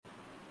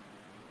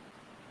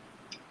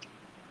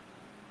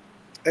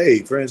Hey,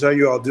 friends, how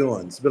you all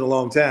doing? It's been a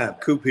long time.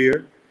 Coop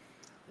here,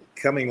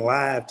 coming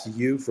live to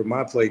you from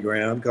my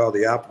playground called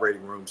the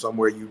operating room,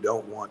 somewhere you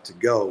don't want to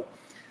go.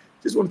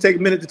 Just want to take a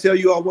minute to tell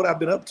you all what I've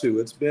been up to.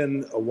 It's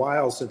been a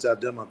while since I've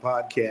done my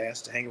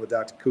podcast, Hanging with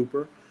Dr.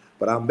 Cooper,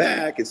 but I'm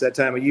back. It's that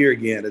time of year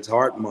again. It's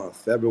Heart Month.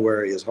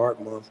 February is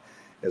Heart Month,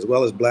 as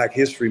well as Black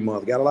History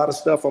Month. Got a lot of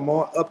stuff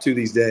up to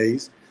these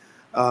days.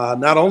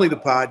 Not only the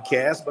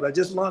podcast, but I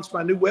just launched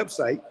my new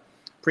website,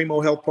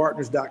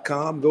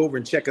 primohealthpartners.com. Go over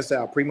and check us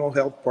out,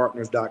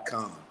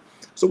 primohealthpartners.com.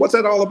 So what's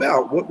that all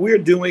about? What we're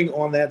doing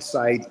on that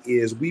site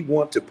is we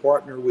want to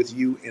partner with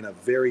you in a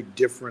very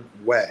different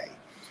way.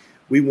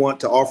 We want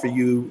to offer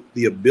you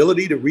the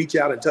ability to reach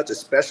out and touch a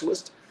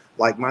specialist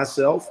like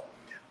myself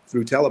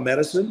through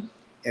telemedicine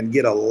and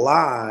get a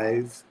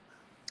live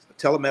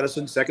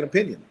telemedicine second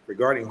opinion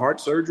regarding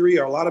heart surgery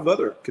or a lot of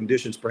other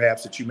conditions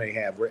perhaps that you may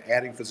have. We're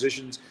adding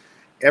physicians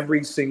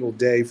every single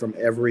day from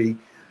every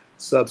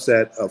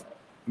subset of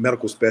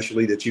medical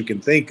specialty that you can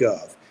think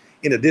of.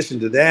 In addition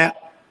to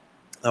that,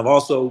 I've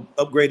also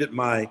upgraded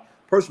my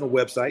personal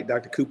website,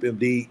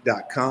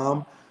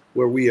 drcoopmd.com,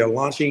 where we are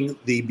launching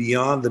the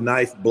Beyond the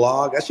Knife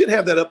blog. I should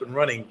have that up and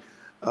running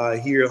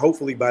here,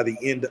 hopefully by the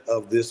end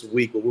of this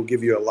week, but we'll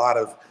give you a lot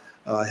of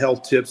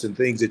health tips and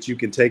things that you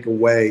can take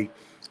away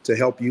to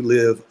help you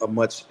live a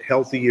much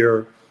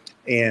healthier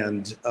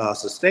and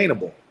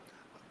sustainable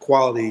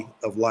quality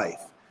of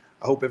life.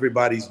 I hope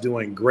everybody's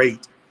doing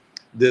great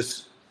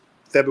this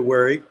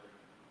February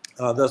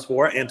thus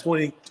far and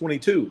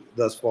 2022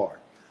 thus far.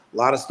 A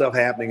lot of stuff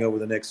happening over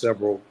the next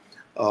several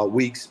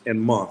weeks and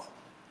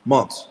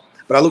months.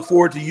 But I look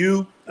forward to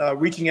you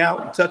reaching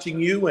out and touching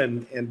you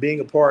and being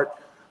a part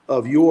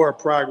of your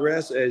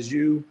progress as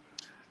you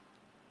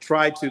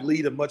try to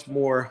lead a much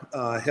more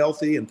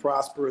healthy and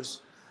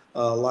prosperous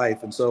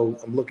life. And so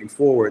I'm looking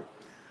forward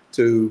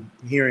to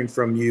hearing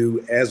from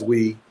you as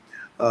we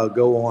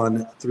go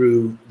on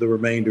through the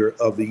remainder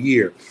of the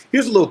year.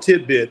 Here's a little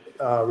tidbit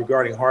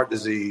regarding heart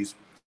disease.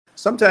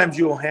 Sometimes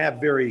you'll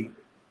have I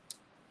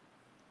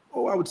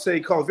would say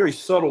call it very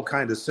subtle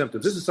kind of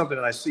symptoms. This is something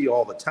that I see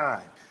all the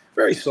time.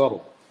 Very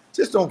subtle.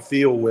 Just don't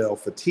feel well,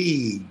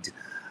 fatigued,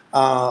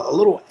 a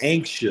little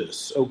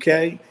anxious,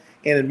 okay?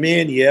 And in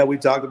men, yeah,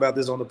 we've talked about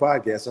this on the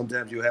podcast.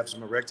 Sometimes you have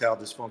some erectile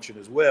dysfunction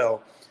as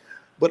well.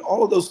 But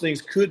all of those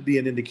things could be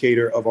an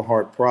indicator of a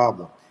heart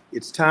problem.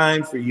 It's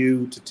time for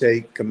you to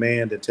take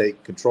command and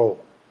take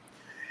control.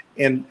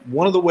 And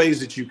one of the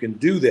ways that you can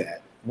do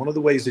that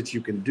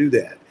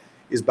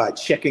is by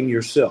checking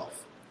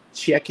yourself,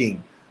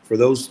 checking for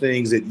those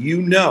things that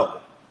you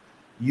know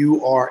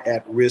you are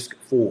at risk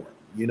for.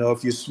 You know,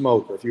 if you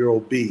smoke, or if you're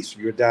obese,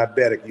 or you're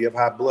diabetic, you have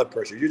high blood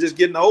pressure, you're just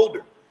getting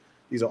older.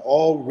 These are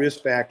all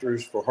risk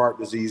factors for heart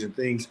disease and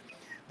things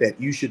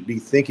that you should be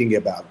thinking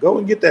about. Go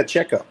and get that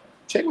checkup.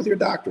 Check with your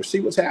doctor,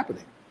 see what's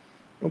happening.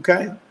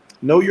 Okay?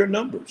 Know your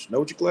numbers. Know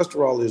what your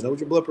cholesterol is. Know what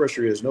your blood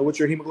pressure is. Know what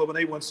your hemoglobin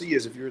A1C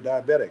is if you're a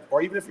diabetic.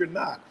 Or even if you're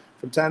not.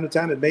 From time to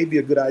time, it may be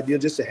a good idea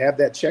just to have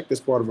that checked as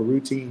part of a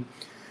routine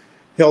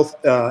health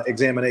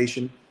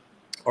examination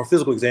or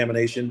physical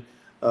examination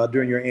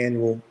during your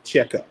annual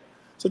checkup.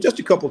 So just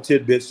a couple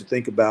tidbits to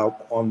think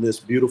about on this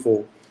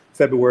beautiful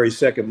February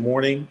 2nd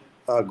morning.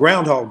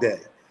 Groundhog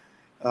Day.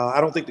 I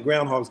don't think the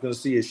groundhog is going to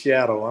see his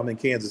shadow. I'm in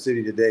Kansas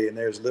City today, and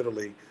there's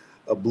literally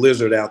a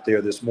blizzard out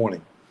there this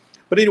morning.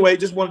 But anyway,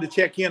 just wanted to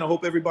check in. I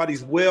hope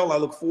everybody's well. I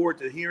look forward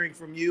to hearing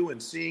from you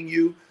and seeing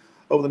you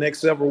over the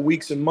next several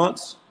weeks and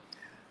months.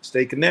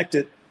 Stay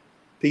connected.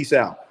 Peace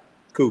out.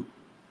 Coop.